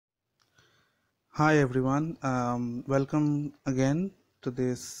Hi everyone, welcome again to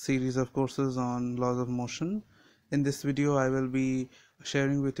this series of courses on laws of motion. In this video I will be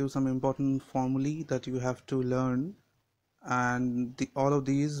sharing with you some important formulae that you have to learn, and all of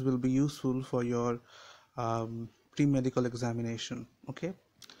these will be useful for your pre-medical examination. Okay,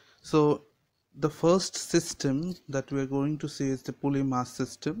 so the first system that we are going to see is the Pulley mass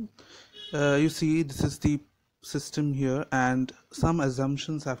system. You see, this is the system here, and some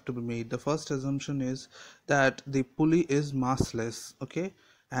assumptions have to be made. The first assumption is that the pulley is massless, okay,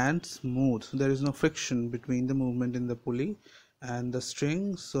 and smooth. There is no friction between the movement in the pulley and the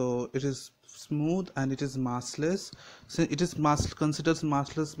string, so it is smooth and it is massless. So it is considered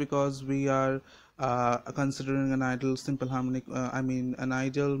massless because we are considering an ideal simple harmonic an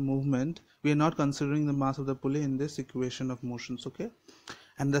ideal movement. We are not considering the mass of the pulley in this equation of motions, okay.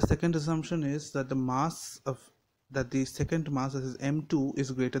 And the second assumption is that the second mass, that is m2, is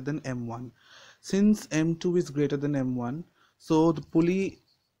greater than m1. Since m2 is greater than m1, so the pulley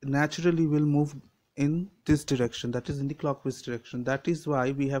naturally will move in this direction, that is in the clockwise direction. That is why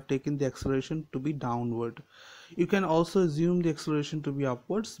we have taken the acceleration to be downward. You can also assume the acceleration to be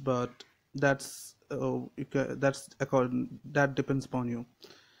upwards, but that depends upon you.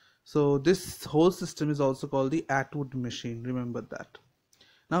 So this whole system is also called the Atwood machine, remember that.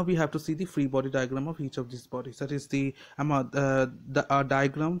 Now we have to see the free body diagram of each of these bodies. That is the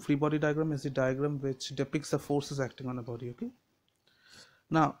diagram. Free body diagram is the diagram which depicts the forces acting on a body. Okay.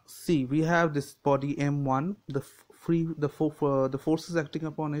 Now see, we have this body M1. The forces acting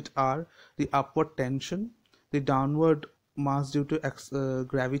upon it are the upward tension, the downward mass due to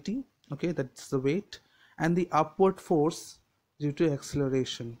gravity. Okay, that's the weight, and the upward force due to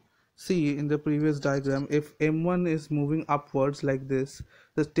acceleration. See, in the previous diagram, if M1 is moving upwards like this,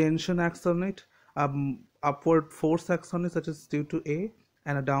 the tension acts on it, upward force acts on it, such as due to A,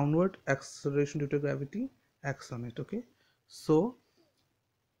 and a downward acceleration due to gravity acts on it. Okay, so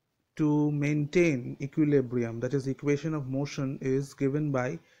to maintain equilibrium, that is, equation of motion is given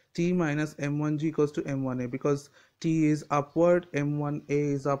by T minus M1G equals to M1A, because T is upward, M1A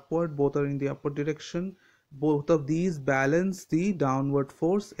is upward, both are in the upward direction. Both of these balance the downward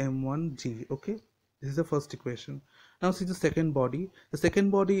force m1g. Okay, this is the first equation. Now see the second body. The second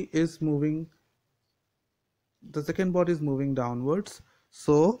body is moving downwards,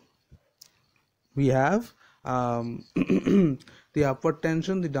 so we have the upward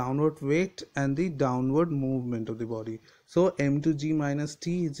tension, the downward weight, and the downward movement of the body. So m2g minus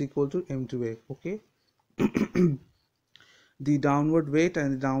t is equal to m2a. Okay. The downward weight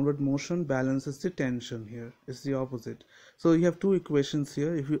and the downward motion balances the tension. Here is the opposite. So you have two equations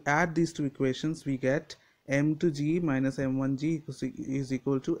here. If you add these two equations, we get m2g minus m1g is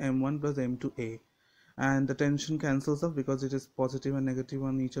equal to m1 plus m2a, and the tension cancels off because it is positive and negative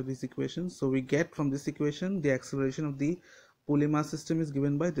on each of these equations. So we get from this equation the acceleration of the Pulley mass system is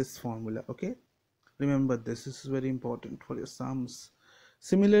given by this formula. Okay, remember this is very important for your sums.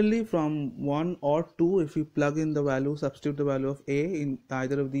 Similarly, from 1 or 2, if we plug in the value, substitute the value of A in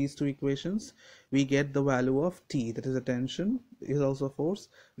either of these two equations, we get the value of T, that is a tension, is also a force,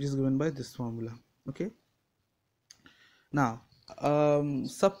 which is given by this formula. Okay. Now,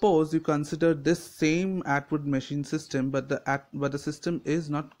 suppose you consider this same Atwood machine system, but the system is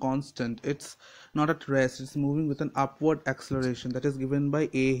not constant. It's not at rest. It's moving with an upward acceleration that is given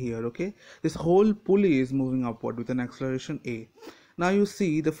by A here. Okay, this whole pulley is moving upward with an acceleration A. Now you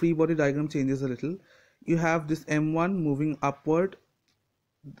see the free body diagram changes a little. You have this M1 moving upward.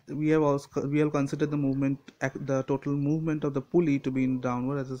 We have considered the total movement of the pulley to be in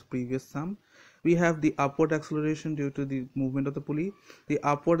downward as is previous sum. We have the upward acceleration due to the movement of the pulley, the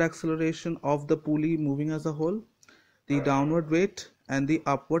upward acceleration of the pulley moving as a whole, the downward weight, and the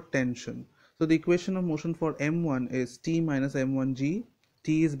upward tension. So the equation of motion for M1 is T minus M1G.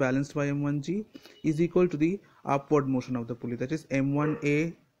 T is balanced by M1G is equal to the upward motion of the pulley, that is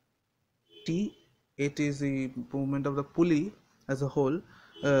M1A T. It is the movement of the pulley as a whole,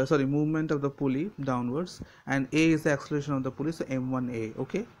 movement of the pulley downwards, and A is the acceleration of the pulley, so M1A.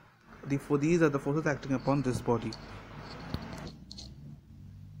 Okay, these are the forces acting upon this body.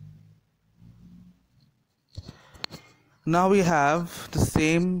 Now we have the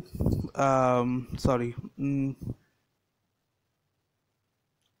same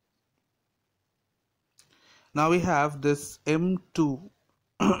now we have this M2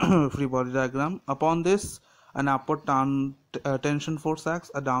 free body diagram. Upon this, an upward tension force acts,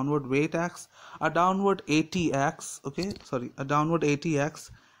 a downward weight acts, a downward AT acts, a downward AT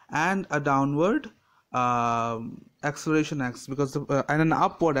acts, and a downward acceleration acts, because and an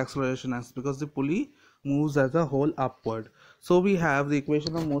upward acceleration acts because the pulley moves as a whole upward. So we have the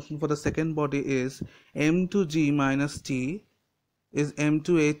equation of motion for the second body is m to g minus t is m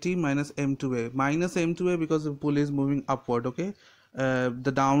to a t minus m to a, minus m to a because the pulley is moving upward. Okay,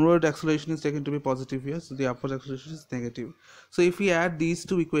 the downward acceleration is taken to be positive here, so the upward acceleration is negative. So if we add these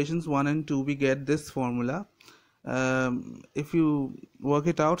two equations 1 and 2, we get this formula. If you work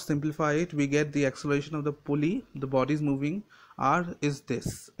it out, simplify it, we get the acceleration of the pulley, the body is moving, r is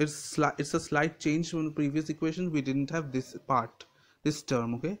this. It's a slight change from the previous equation. We didn't have this part, this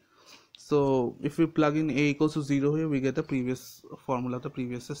term. Okay, so if we plug in a equals to 0 here, we get the previous formula of the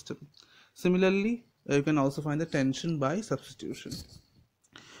previous system. Similarly, you can also find the tension by substitution.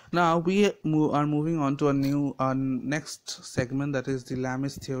 Now we are moving on to a next segment, that is the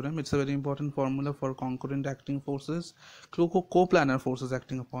Lamis theorem. It's a very important formula for concurrent acting forces, coplanar forces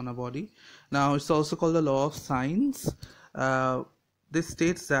acting upon a body. Now it's also called the law of sines. This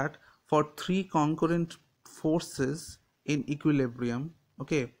states that for three concurrent forces in equilibrium,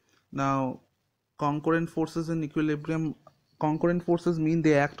 okay, now concurrent forces in equilibrium, concurrent forces mean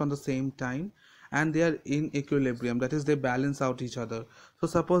they act on the same time and they are in equilibrium, that is they balance out each other. So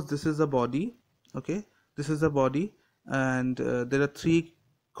suppose this is a body, okay, this is a body, and there are three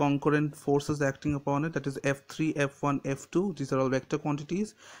concurrent forces acting upon it, that is f3, f1, f2. These are all vector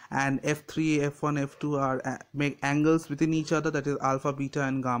quantities, and f3, f1, f2 are make angles within each other, that is alpha, beta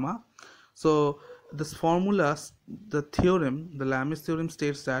and gamma. So this formula, the theorem, the Lamis theorem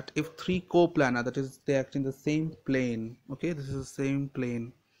states that if three coplanar, that is they act in the same plane, okay, this is the same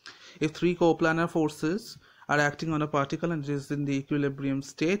plane. If three coplanar forces are acting on a particle and it is in the equilibrium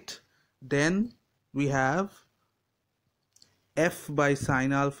state, then we have f by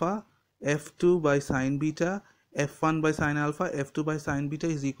sine alpha, f2 by sine beta, f1 by sine alpha, f2 by sine beta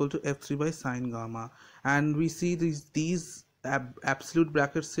is equal to f3 by sine gamma. And we see these absolute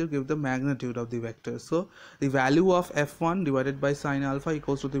brackets here give the magnitude of the vector. So the value of f1 divided by sine alpha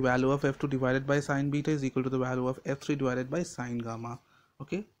equals to the value of f2 divided by sine beta is equal to the value of f3 divided by sine gamma.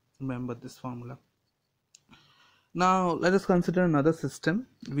 Okay, remember this formula. Now let us consider another system.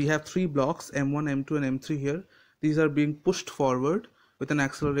 We have three blocks m1, m2 and m3 here. These are being pushed forward with an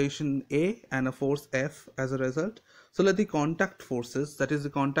acceleration a and a force f as a result. So let the contact forces, that is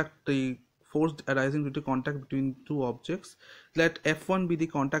the force arising due to contact between two objects, let f1 be the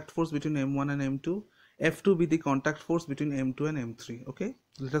contact force between m1 and m2, f2 be the contact force between m2 and m3. Okay,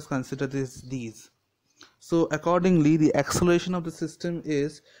 let us consider these. So accordingly, the acceleration of the system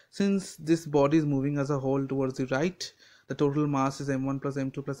is, since this body is moving as a whole towards the right, the total mass is m1 plus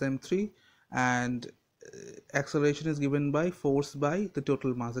m2 plus m3, and acceleration is given by force by the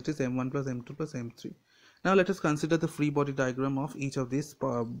total mass, that is m1 plus m2 plus m3. Now let us consider the free body diagram of each of these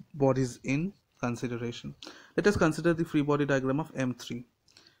bodies in consideration. Let us consider the free body diagram of m3.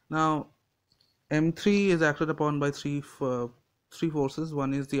 Now m3 is acted upon by three forces.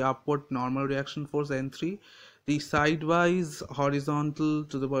 One is the upward normal reaction force n3, the sidewise horizontal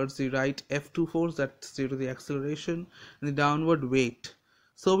towards the right f2 force, that's due to the acceleration, and the downward weight.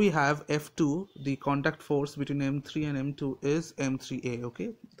 So we have f2, the contact force between m3 and m2 is m3a,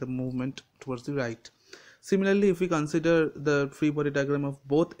 okay, the movement towards the right. Similarly, if we consider the free body diagram of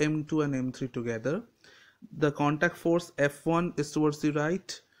both m2 and m3 together, the contact force f1 is towards the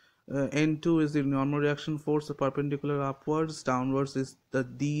right, n2 is the normal reaction force, the perpendicular upwards, downwards is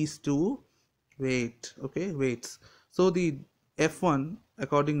these two weights. So the f1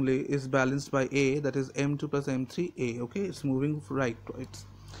 accordingly is balanced by a, that is m2 plus m3a, okay, it's moving right.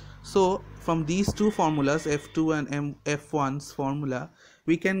 So from these two formulas, f2 and f1's formula,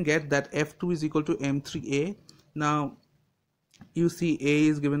 we can get that f2 is equal to m3a. Now you see a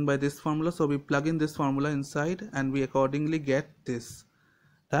is given by this formula, so we plug in this formula inside and we accordingly get this,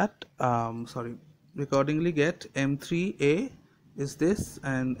 we accordingly get m3a is this,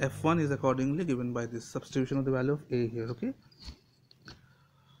 and f1 is accordingly given by this substitution of the value of a here. Okay,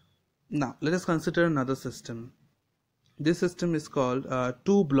 now let us consider another system. This system is called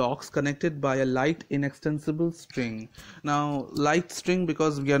two blocks connected by a light inextensible string. Now light string,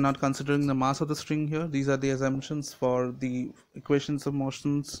 because we are not considering the mass of the string here, these are the assumptions for the equations of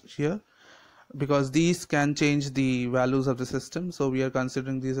motions here, because these can change the values of the system. So we are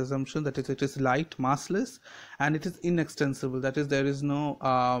considering this assumption, that is it is light, massless, and it is inextensible, that is there is no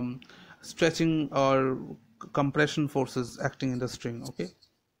stretching or compression forces acting in the string. Okay,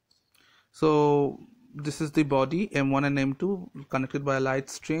 so this is the body m1 and m2 connected by a light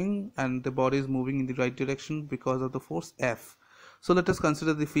string, and the body is moving in the right direction because of the force F. So let us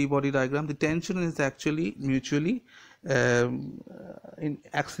consider the free body diagram. The tension is actually mutually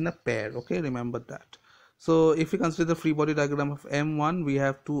acts in a pair. Okay, remember that. So if we consider the free body diagram of M1, we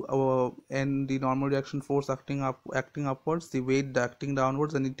have two and the normal reaction force acting upwards, the weight acting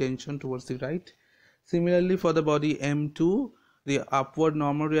downwards, and the tension towards the right. Similarly, for the body M2, the upward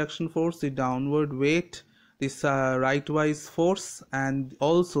normal reaction force, the downward weight, this rightwise force, and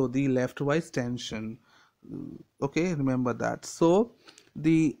also the leftwise tension. Okay, remember that. So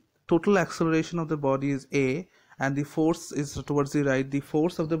the total acceleration of the body is A, and the force is towards the right. The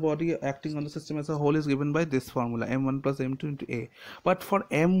force of the body acting on the system as a whole is given by this formula, m1 plus m2 into A. But for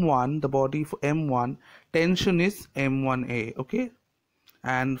m1, the body for m1, tension is m1A. Okay,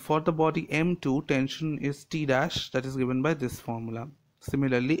 and for the body m2, tension is T dash, that is given by this formula.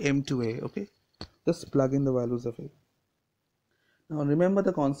 Similarly, m2A. Okay, just plug in the values of it. Now remember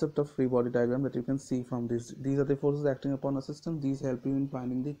the concept of free body diagram that you can see from this. These are the forces acting upon a system. These help you in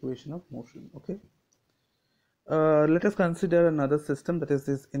finding the equation of motion. Okay. Let us consider another system, that is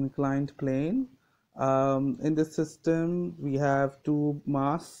this inclined plane. In this system, we have two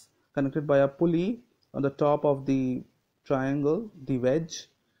mass connected by a pulley on the top of the triangle, the wedge.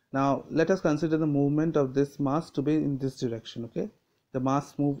 Now let us consider the movement of this mass to be in this direction. Okay, the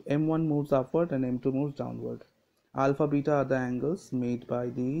mass m1 moves upward and m2 moves downward. Alpha beta are the angles made by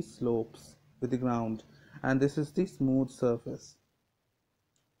the slopes with the ground, and this is the smooth surface.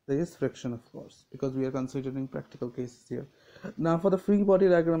 There is friction, of course, because we are considering practical cases here. Now for the free body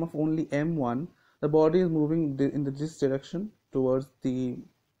diagram of only m1, the body is moving in this direction toward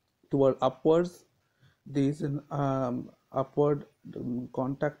upwards. There is an upward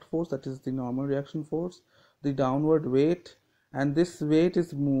contact force, that is the normal reaction force, the downward weight, and this weight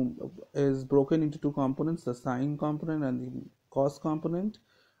is broken into two components, the sine component and the cos component.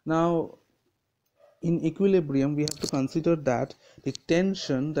 Now in equilibrium, we have to consider that the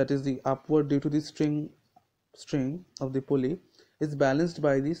tension, that is the upward due to the string of the pulley, is balanced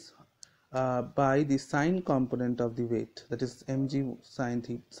by the sine component of the weight, that is mg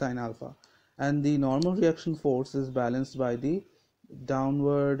sine alpha, and the normal reaction force is balanced by the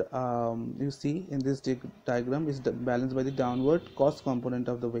downward, you see in this diagram, is balanced by the downward cos component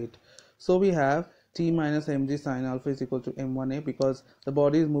of the weight. So we have T minus mg sine alpha is equal to m1a, because the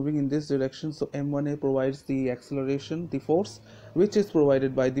body is moving in this direction. So m1a provides the acceleration, the force, which is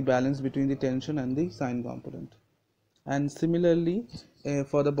provided by the balance between the tension and the sine component. And similarly,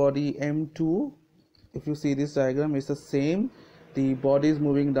 for the body m2, if you see this diagram, is the same. The body is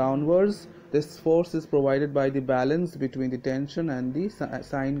moving downwards. This force is provided by the balance between the tension and the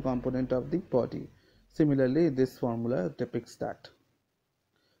sine component of the body. Similarly, this formula depicts that.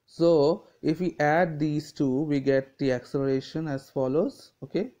 So if we add these two, we get the acceleration as follows.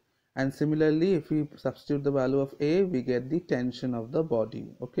 Okay, and similarly, if we substitute the value of A, we get the tension of the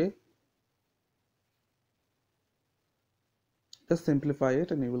body. Okay, just simplify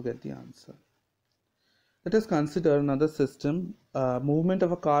it and you will get the answer. Let us consider another system, movement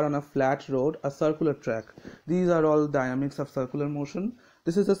of a car on a flat road, a circular track. These are all dynamics of circular motion.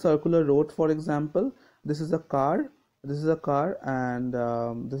 This is a circular road, for example. This is a car, and this is a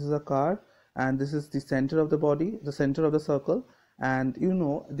car, and this is the center of the body, the center of the circle, and you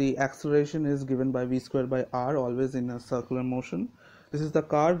know the acceleration is given by v square by r, always in a circular motion. This is the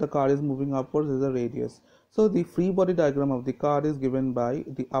car is moving upwards, this is the radius. So the free body diagram of the car is given by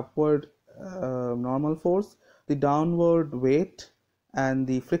the upward normal force, the downward weight, and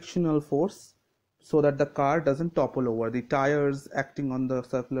the frictional force, so that the car doesn't topple over. The tires acting on the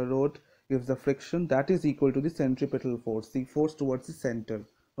circular road gives the friction, that is equal to the centripetal force, the force towards the center.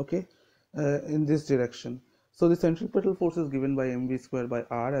 Okay, in this direction. So the centripetal force is given by mv square by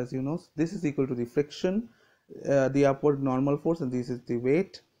r, as you know. This is equal to the friction, the upward normal force, and this is the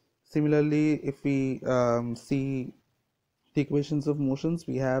weight. Similarly, if we see the equations of motions,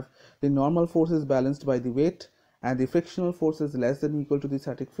 we have the normal force is balanced by the weight, and the frictional force is less than or equal to the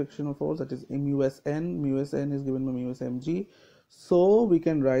static frictional force, that is mu(n). Mu(n) is given by mu(mg). So we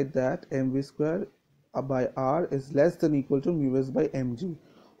can write that mv square by r is less than or equal to mu(s) by mg.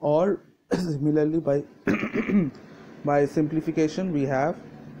 Or similarly, by by simplification, we have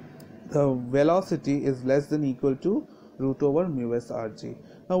the velocity is less than or equal to root over mu(s) rg.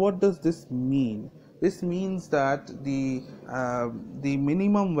 Now what does this mean? This means that the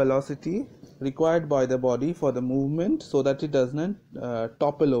minimum velocity required by the body for the movement, so that it does not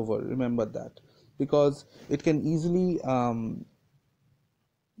topple over. Remember that, because it can easily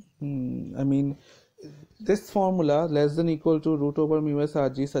this formula less than or equal to root over mu(s)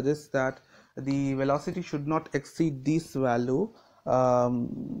 rg suggests that the velocity should not exceed this value,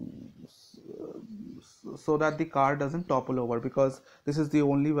 so that the car doesn't topple over, because this is the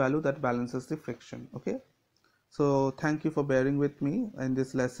only value that balances the friction. Okay, so thank you for bearing with me in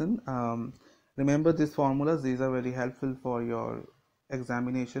this lesson. Remember these formulas, these are very helpful for your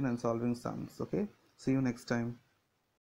examination and solving sums. Okay, see you next time.